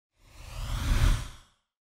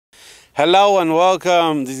Hello and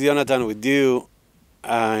welcome. This is Yonatan with you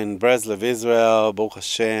in Breslov, Israel. Baruch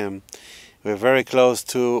Hashem. We're very close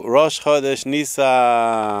to Rosh Chodesh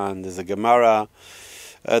Nisan. There's a Gemara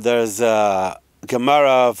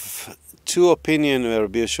of two opinions,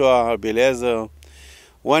 Rabbi Yeshua, Rabbi Eliezer.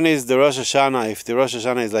 One is the Rosh Hashanah, if the Rosh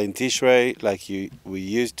Hashanah is like in Tishrei, like we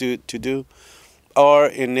used to do, or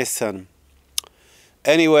in Nisan.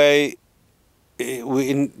 Anyway,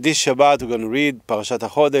 in this Shabbat we're going to read Parashat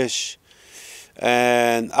HaChodesh,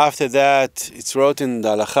 and after that it's wrote in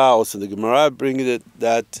the Halacha, also the Gemara brings it,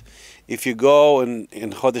 that if you go in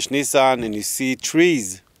Chodesh Nisan and you see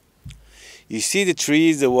trees, you see the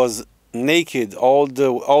trees that was naked all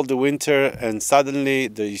the winter, and suddenly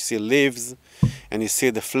you see leaves, and you see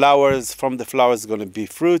the flowers. From the flowers going to be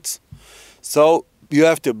fruits. So you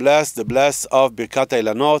have to bless of Birkat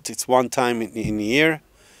Ilanot. It's one time in a year,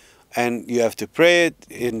 and you have to pray it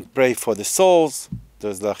and pray for the souls.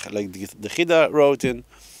 There's like the Chida wrote in,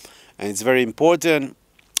 and it's very important.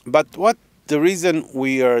 But what the reason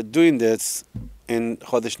we are doing this in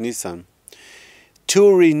Chodesh Nisan?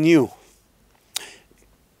 To renew.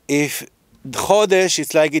 If Chodesh,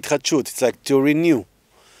 it's like Itchadshut, it's like to renew.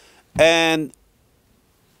 And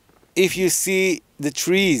if you see the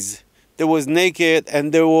trees that was naked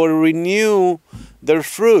and they will renew their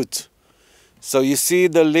fruit. So you see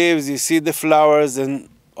the leaves, you see the flowers, and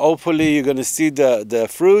hopefully you're going to see the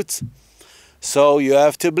fruits. So you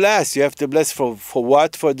have to bless. You have to bless for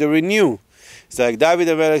what? For the renew. It's like David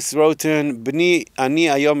Balaish wrote in, Bni ani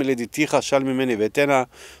ayom elediticha shal mimeni vetena.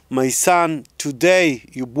 My son, today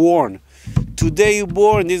you born. Today you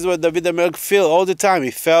born. This is what David Balaish felt all the time.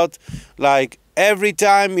 He felt like every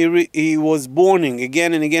time he was borning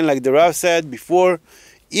again and again, like the Rav said before,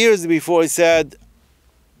 years before, he said,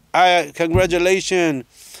 congratulations,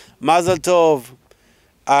 Mazel Tov,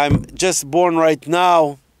 I'm just born right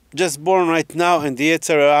now, and the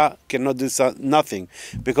Yetzer Hara cannot do nothing.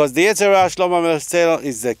 Because the Yetzer Hara, Shalom Arush,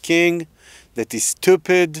 is a king that is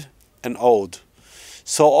stupid and old.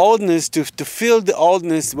 So oldness, to feel the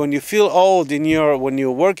oldness, when you feel old when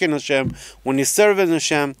you work in Hashem, when you serve in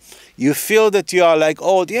Hashem, you feel that you are like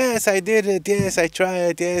old. Yes, I did it. Yes, I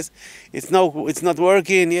tried. Yes, it's not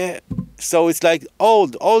working. Yeah, so it's like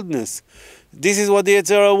oldness. This is what the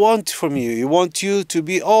Yetzer Hara wants from you. He wants you to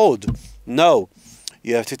be old. No,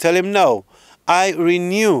 you have to tell him no. I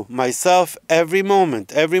renew myself every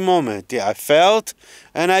moment. Yeah, I felt,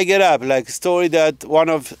 and I get up. Like a story that one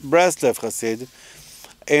of Breslov Hasid,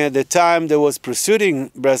 at the time they was pursuing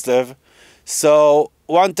Breslov. So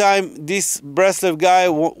one time this Breslov guy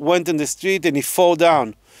went in the street and he fell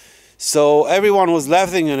down. So everyone was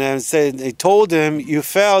laughing at him and said, they told him, you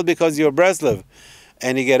fell because you're Breslov.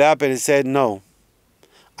 And he get up and he said, no,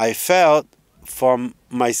 I fell from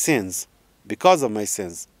my sins, because of my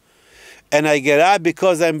sins. And I get up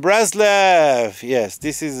because I'm Breslov. Yes,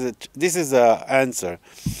 this is a answer.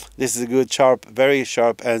 This is a good, sharp, very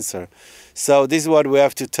sharp answer. So this is what we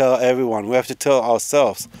have to tell everyone. We have to tell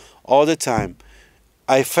ourselves all the time.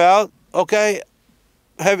 I fell, okay,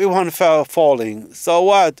 everyone fell falling. So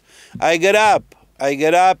what? I get up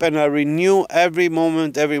and I renew every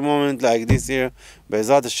moment like this year.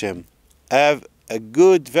 Be'ezrat Hashem. Have a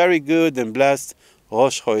good, very good and blessed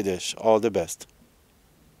Rosh Chodesh. All the best.